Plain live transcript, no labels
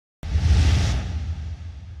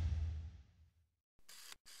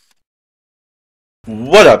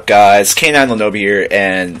What up, guys? K9 Lenobi here,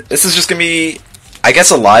 and this is just gonna be, I guess,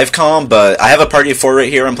 a live comm, but I have a party of 4 right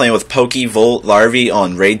here. I'm playing with Pokey, Volt, Larvae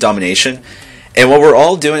on Raid Domination, and what we're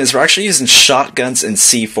all doing is we're actually using shotguns and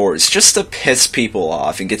C4s just to piss people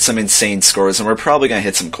off and get some insane scores, and we're probably gonna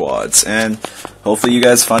hit some quads, and hopefully you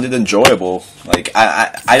guys find it enjoyable. Like,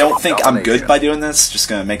 I don't think I'm good by doing this, just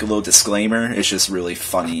gonna make a little disclaimer. It's just really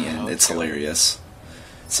funny and it's hilarious.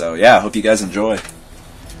 So yeah, I hope you guys enjoy.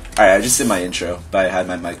 Alright, I just did my intro, but I had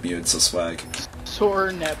my mic muted, so swag.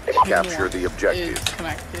 Soar Neptune Capture the objective. is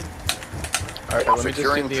connected. Alright, let me just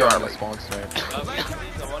Securing do the Charlie. response time.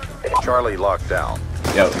 Charlie locked down.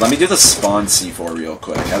 Yo, let me do the spawn C4 real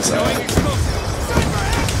quick. How's that?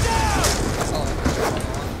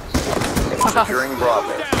 Securing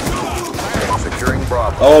Bravo. Securing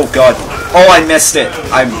Bravo. Oh god. Oh, I missed it.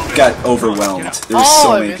 I got overwhelmed. There's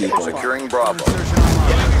so many people. Securing Bravo.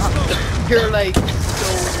 You're like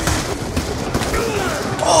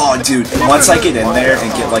Oh, dude. Once I get in there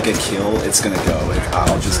and get like a kill, it's gonna go.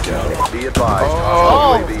 I'll just go. Be advised.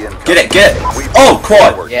 Oh. UAV incoming. Get it, get it. Oh,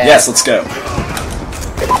 quad. Yeah. Yes, let's go.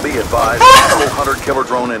 Be advised. Hunter killer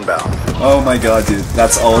drone inbound. Oh my god, dude.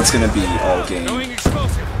 That's all it's gonna be all game.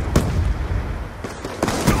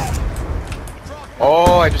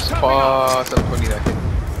 Oh, I just fucked up 20 that.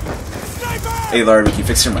 Hey, Larvae, can you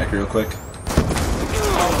fix your mic real quick?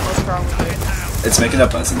 what's wrong with it? It's making a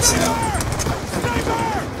buzzing sound.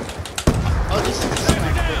 Oh, this is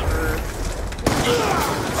connected.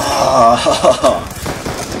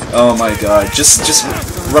 Oh my god. Just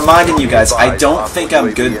reminding you guys, I don't think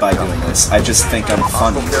I'm good by doing this. I just think I'm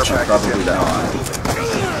funny, which I'm probably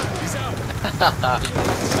not.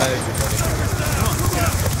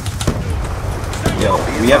 Yo,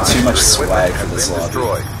 we have too much swag for this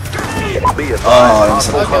lobby. Be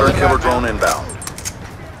advised. Oh, Hunter killer drone inbound.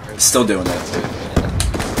 Still doing it, dude.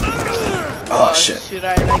 Oh shit. Should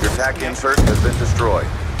I like Your TAC insert has been destroyed.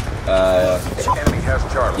 Enemy has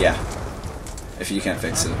Charlie. Yeah. If you can't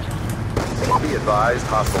fix it. Be advised.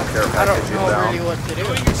 Hostile care I don't package know really inbound. what to do.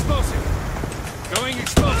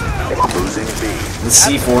 Losing B. The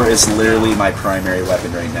C4 is literally my primary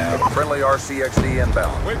weapon right now. Friendly RCXD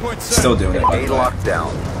inbound. Still doing it, by A the way.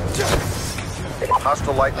 lockdown.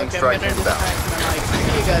 Hostile lightning Okay, strike I'm gonna do the inbound. time and I'm like, see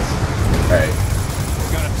you guys. Alright.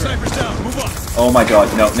 Oh my god,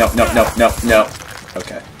 no, no, no, no, no, no.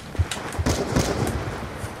 Okay.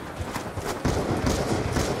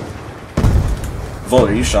 Volt,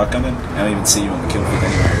 are you shotgunning? I don't even see you on the kill feed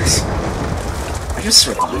anyways. I just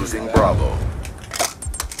survived. Losing Bravo.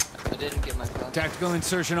 I didn't get my gun. Tactical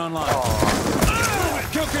insertion online.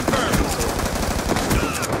 Kill confirmed.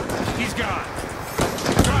 He's gone.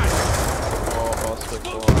 Oh, switch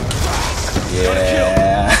one.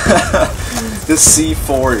 Yeah. The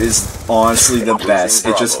C4 is honestly the best.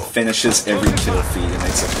 It just finishes every kill feed and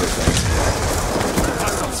makes it perfect.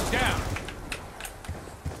 Down.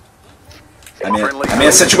 I'm in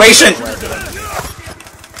a situation!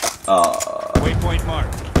 Waypoint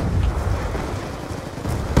marked.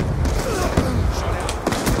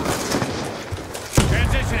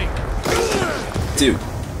 Transitioning. Dude,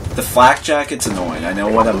 the flak jacket's annoying. I know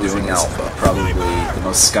what I'm doing is probably the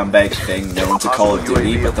most scumbag thing known to Call of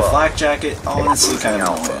Duty, but the flak jacket, honestly, kind of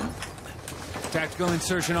annoying. Tactical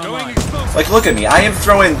insertion online. Like, look at me. I am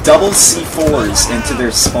throwing double C4s into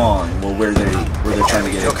their spawn where they're trying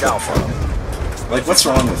to get a kill from. Like, what's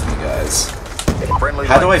wrong with me, guys?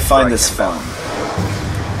 How do I find this fun?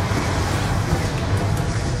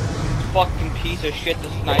 Fucking piece of shit, the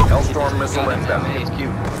sniper. Hellstorm missile inbound. He's cute.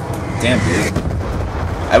 Damn, dude.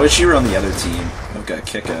 I wish you were on the other team. I've got a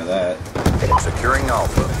kick out of that. Securing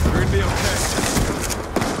Alpha. We're gonna be okay.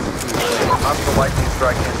 Hostile lightning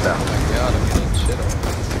strike inbound. God, I'm getting shit on.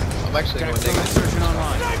 I'm actually going Tactical negative. insertion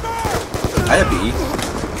online. I had a B.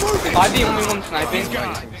 If I'm the only one sniping,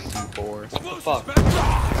 C4. what the fuck?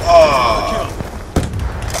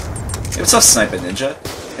 Hey, what's up, Sniper Ninja?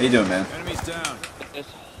 How you doing, man? Enemies down. This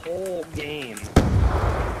whole game.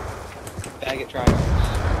 Faggot tryhards.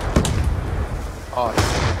 Oh,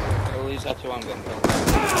 At least that's who I'm gonna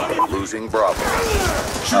kill. Losing Bravo.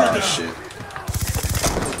 Oh, shit.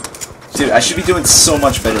 Dude, I should be doing so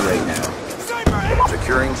much better right now.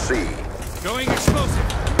 Securing C. Going explosive.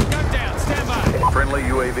 Gun down. Stand by. Friendly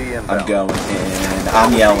UAV inbound. I'm going in.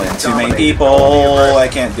 I'm yelling. Too many people. I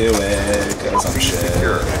can't do it because I'm C shit.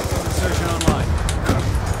 secure. Insertion online.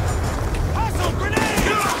 Hostile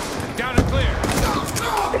grenade. Down and clear.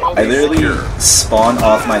 I literally spawn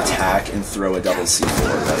off my tack and throw a double C4.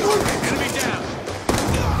 Like, Enemy down.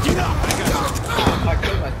 I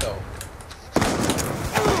killed myself.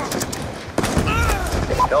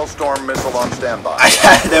 Hellstorm missile on standby. I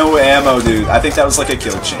had no ammo, dude. I think that was like a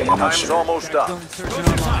kill chain. I'm not Time's sure. almost up.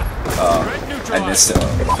 I missed it.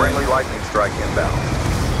 Friendly lightning strike inbound.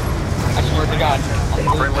 I swear to God.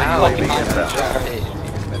 Friendly UAV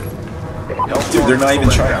inbound. Dude, they're not even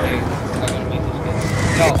Hellstorm trying. inbound.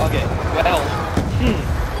 No, okay. Well,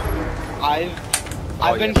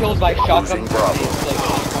 I've been killed by shotgun Losing Bravo. like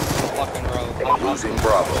fucking row. Losing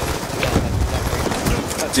Bravo.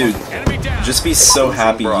 Dude, just be so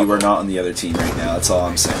happy you are not on the other team right now. That's all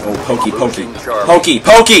I'm saying. Oh, pokey, pokey. Pokey,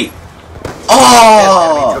 pokey!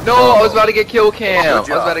 Oh! No, I was about to get kill cam. I was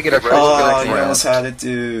about to get a first Oh, kill you cam. almost had it,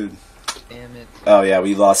 dude. Damn it. Oh yeah,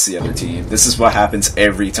 we lost the other team. This is what happens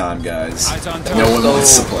every time, guys. Eyes on top. No one So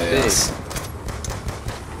wants to play big. us.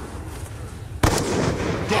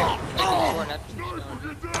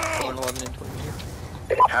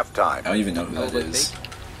 Halftime. I don't even know who that is.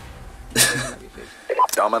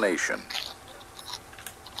 Domination.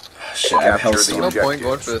 Shit, I have Capture Hellstorm. the No objectives. point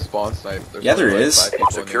going for the spawn snipe. There's Yeah, there only like is. 5 people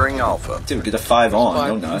in Securing there. Alpha. Dude, get a 5 on. No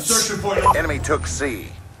fine. nuts. Insertion point. Enemy took C.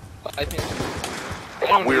 I think. I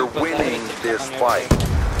don't We're know, but winning that- this on fight.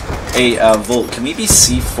 Hey, Volt, can we be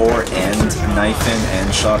C4 and knifing and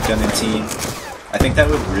shotgunning team? I think that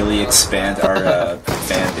would really expand our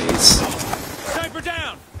fan base. Sniper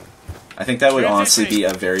down. I think that would honestly be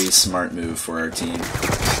a very smart move for our team.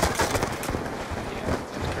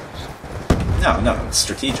 No, it's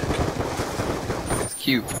strategic. It's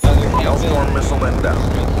cute. Hellstorm missile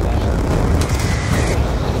inbound.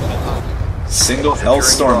 Single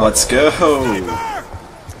Hellstorm, let's go!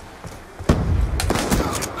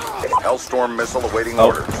 Hellstorm missile awaiting Oh,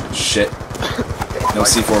 orders. shit. No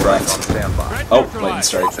C4 On left. standby. Oh, lightning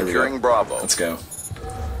strike. There we Securing go. Bravo. Let's go.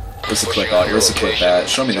 Where's the clip at? Where's the clip at?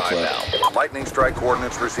 Show me the clip. Lightning strike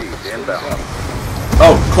coordinates received. Inbound.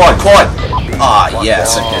 Oh, quad! Ah,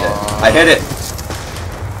 yes, I hit it. I hit it.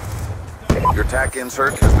 Your TAC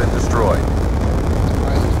insert has been destroyed.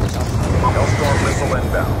 Hellstorm missile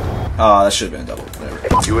inbound. Ah, that should have been a double.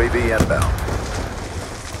 Whatever. UAV inbound.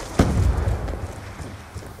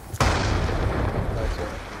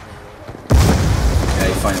 Yeah,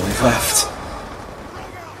 he finally left.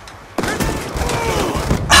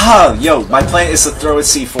 Ah, yo, my plan is to throw a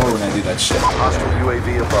C4 when I do that shit. Hostile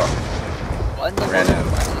UAV above. Ran out.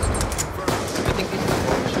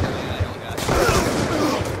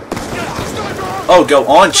 Oh, go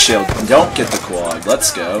on, shield. Don't get the quad.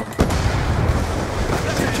 Let's go.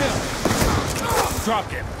 Drop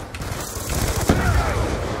him.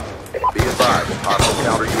 Be advised, hostile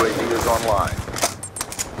counter UAV is online.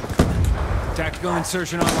 Tactical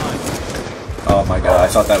insertion online. Oh my god, I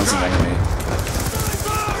thought that was an enemy.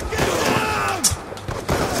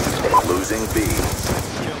 Losing B.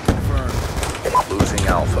 Kill confirmed. Losing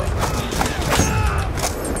Alpha.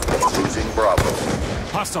 Losing Bravo.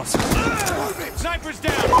 Hostiles. Snipers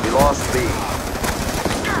down. We lost B.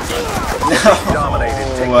 Dominated.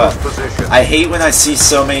 Take No. those positions. I hate when I see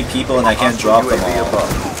so many people and I can't Hostile drop them UAV all.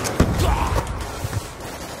 above.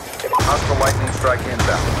 Hostile lightning strike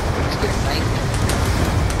inbound.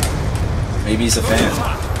 Maybe he's a fan.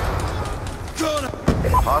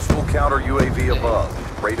 Hostile counter UAV above.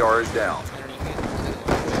 Radar is down.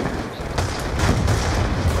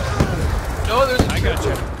 No, there's I got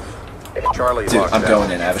you. Charlie Dude, locked I'm down.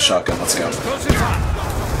 going in. I have a shotgun. Let's go. Close and hot.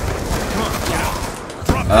 Come on, get out.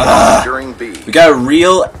 Drop Ah, Securing B. we got a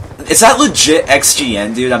real... Is that legit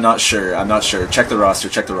XGN, dude? I'm not sure. Check the roster.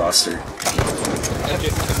 Check the roster.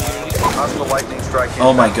 Hostile lightning strike Oh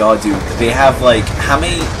inbound. my god, dude. They have like... How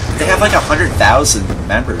many... They have like 100,000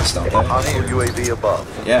 members, don't they? Hostile UAV above.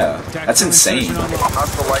 Yeah. That's Tactical insane. insertion online.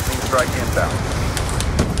 Hostile lightning strike inbound.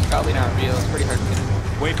 Probably not real. It's pretty hard to get.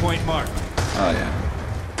 Waypoint marked. Oh, yeah.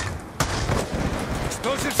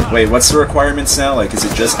 Explosives hot. Wait, what's the requirements now? Like, is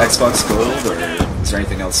it just Xbox Gold, or is there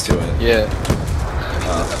anything else to it? Yeah.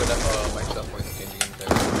 Have enough Microsoft points to change the game there.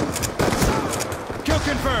 Kill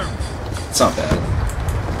confirmed. It's not bad.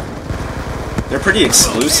 They're pretty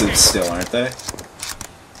exclusive still, aren't they?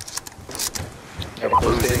 Yeah, we're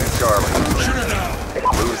close to Losing it. Charlie. Shooter down.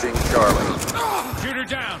 Losing Charlie. Shooter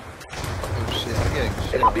down. Oh shit, I'm getting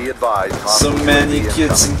shit. Be advised, So hostile many UAV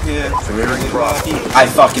kids in incoming. here. Securing Bravo. I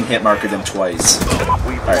fucking hit marker them twice.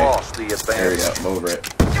 We've Alright. lost the There we advantage. go. I'm over it.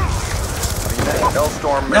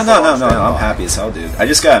 Hellstorm No, missile on I'm standby. happy as hell, dude. I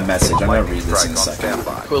just got a message. I'm gonna Lightning read this in a strike on second.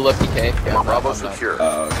 standby. Cool up PK. Yeah, Bravo I'm not. secure.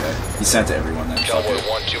 Oh, okay. He sent to everyone then. Fuck it.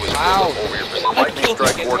 Wow. Lightning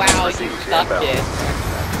strike coordinates Wow, you received. suck Inbound. it.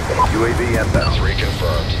 UAV inbound.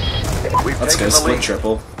 We've Let's taken go, the split lead.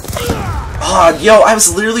 triple. Ah, yo, I was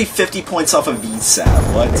literally 50 points off of VSAT.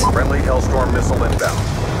 What? Friendly Hellstorm missile inbound. I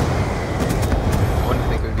wouldn't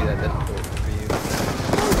think it would be that difficult for you.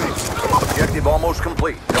 almost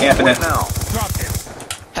complete. Don't Camping quit it. now. Drop him.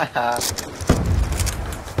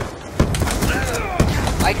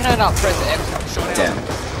 I cannot not press X. Damn.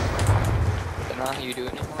 That's not how you do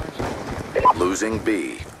it anymore. Losing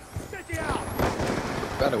B.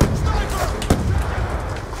 Gotta win.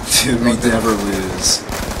 Dude, we never lose. I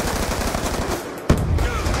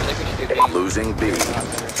think we should do B. Losing B.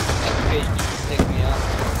 Okay, you can take me out.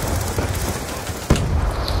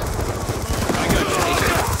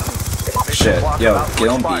 Shit. Yo, get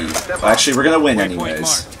on B. Well, actually, we're gonna win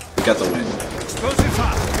anyways. We got the win. Explosives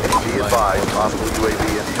hot. Be advised, hostile UAV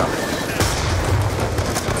incoming.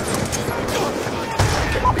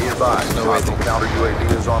 Be advised, hostile counter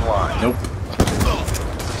UAV is online. Nope.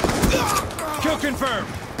 Kill confirmed.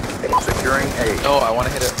 Securing A. No, I want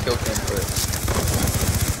to hit a kill cam first.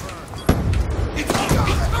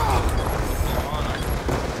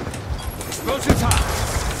 Explosives hot.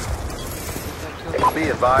 Be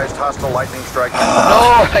advised, hostile lightning strike. No,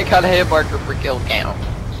 I got a hit marker for kill count.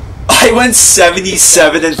 I went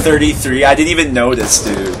 77 and 33. I didn't even notice,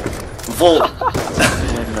 dude. Volt.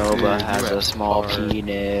 Nova has a small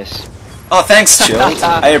penis. Oh, thanks, Chilled.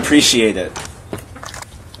 I appreciate it.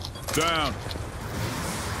 Down.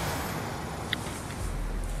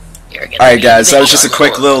 Alright guys, that was just a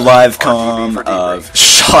quick little live comm of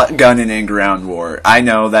shotgunning in ground war. I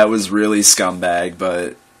know that was really scumbag,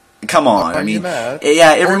 but come on. I mean,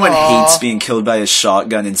 yeah, everyone hates being killed by a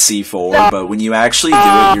shotgun in C4, but when you actually do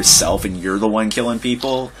it yourself and you're the one killing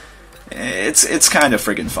people, it's kind of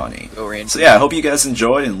friggin' funny. So yeah, I hope you guys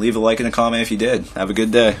enjoyed, and leave a like and a comment if you did. Have a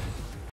good day.